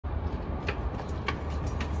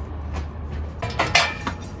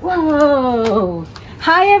Whoa!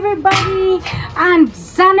 Hi everybody, and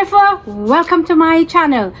Jennifer, welcome to my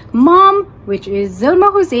channel. Mom, which is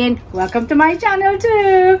Zulma Hussein, welcome to my channel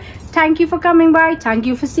too. Thank you for coming by. Thank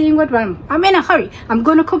you for seeing what I'm in a hurry. I'm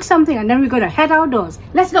going to cook something and then we're going to head outdoors.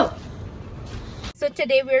 Let's go. So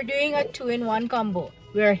today we're doing a 2-in-1 combo.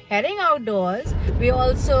 We're heading outdoors. We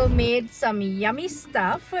also made some yummy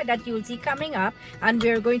stuff that you'll see coming up, and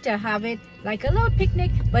we're going to have it like a little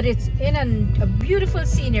picnic, but it's in a beautiful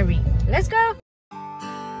scenery. Let's go.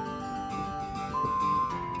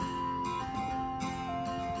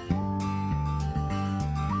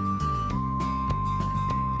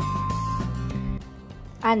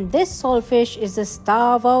 And this saltfish is the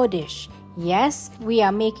star of our dish. Yes, we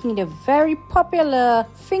are making the very popular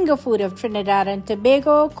finger food of Trinidad and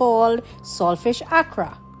Tobago called Saltfish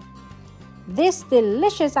Accra. This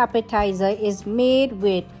delicious appetizer is made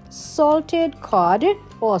with salted cod,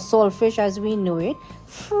 or saltfish as we know it,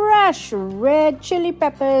 fresh red chili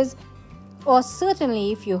peppers, or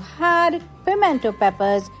certainly if you had pimento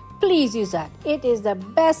peppers, please use that. It is the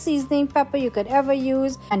best seasoning pepper you could ever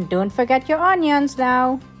use. And don't forget your onions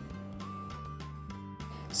now.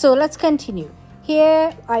 So let's continue.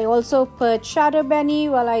 Here I also put shadow benny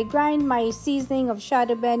while I grind my seasoning of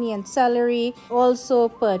shadow benny and celery. Also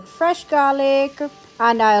put fresh garlic,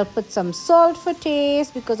 and I'll put some salt for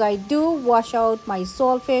taste because I do wash out my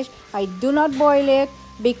saltfish. I do not boil it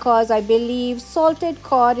because I believe salted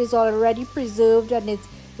cod is already preserved and it's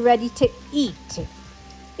ready to eat.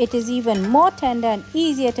 It is even more tender and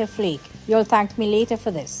easier to flake. You'll thank me later for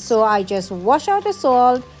this. So I just wash out the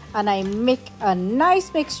salt and I make a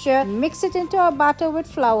nice mixture, mix it into a batter with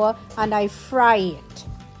flour, and I fry it.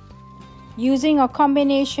 Using a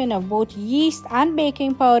combination of both yeast and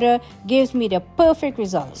baking powder gives me the perfect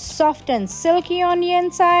result. Soft and silky on the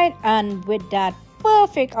inside, and with that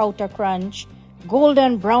perfect outer crunch,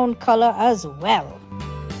 golden brown color as well.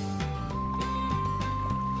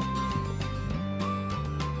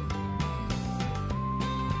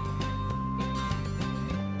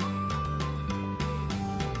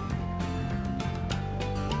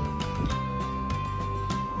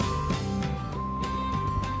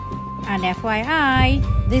 And FYI,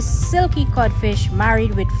 this silky codfish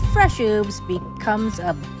married with fresh herbs becomes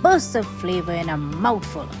a burst of flavor in a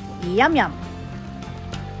mouthful. Yum yum!